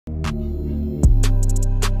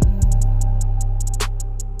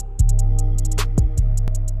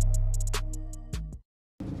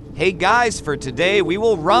Hey guys, for today we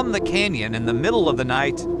will run the canyon in the middle of the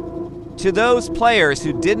night. To those players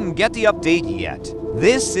who didn't get the update yet,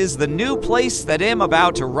 this is the new place that I'm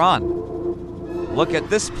about to run. Look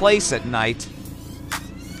at this place at night.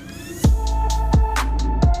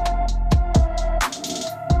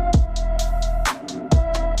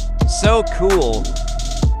 So cool.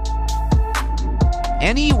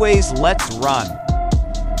 Anyways, let's run.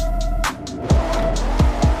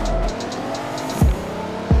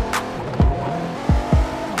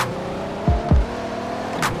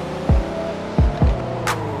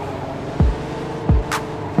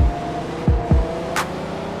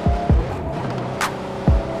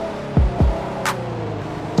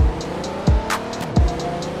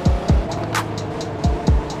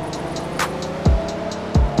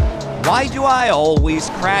 Why do I always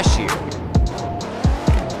crash here?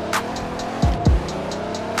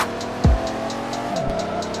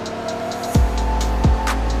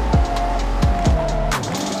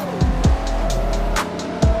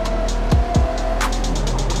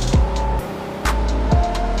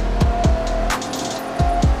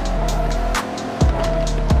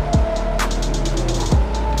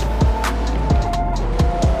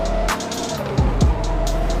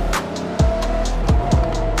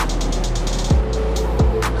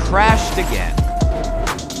 Crashed again.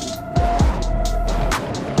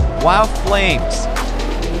 Wow, flames.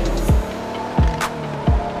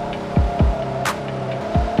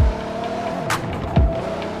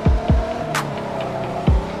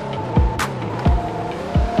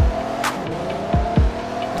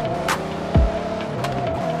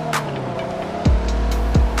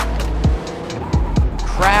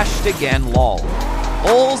 Crashed again, lol.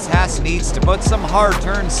 Ols has needs to put some hard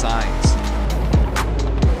turn signs.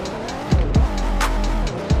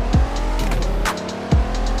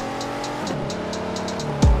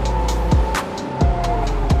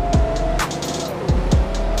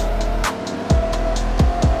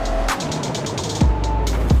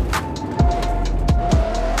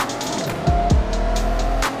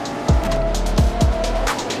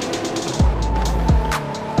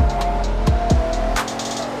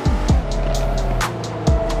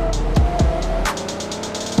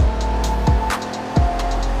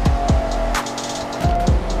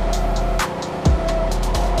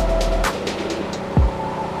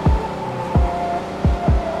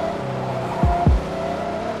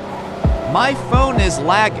 My phone is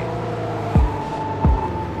lagging.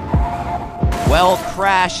 Well,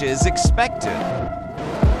 crash is expected.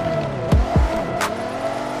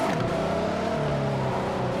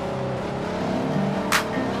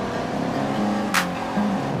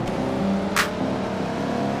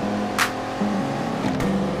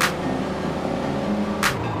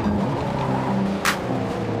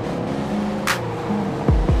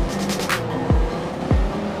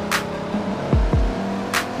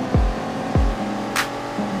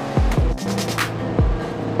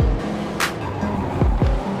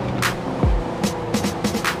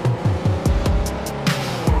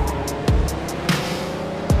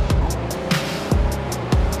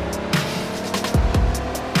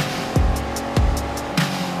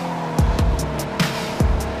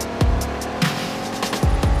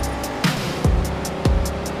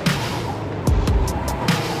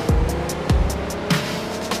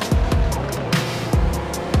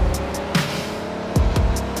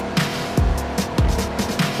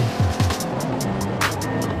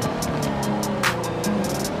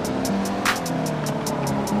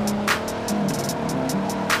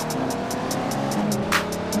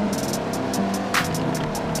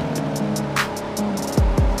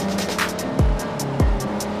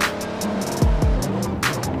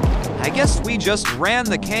 I guess we just ran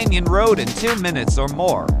the canyon road in 2 minutes or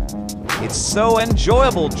more. It's so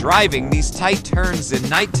enjoyable driving these tight turns in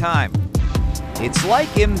nighttime. It's like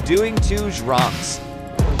him doing touge runs.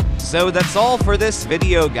 So that's all for this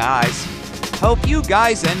video, guys. Hope you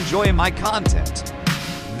guys enjoy my content.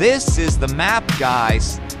 This is the map,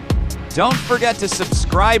 guys. Don't forget to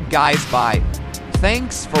subscribe, guys. Bye.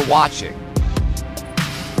 Thanks for watching.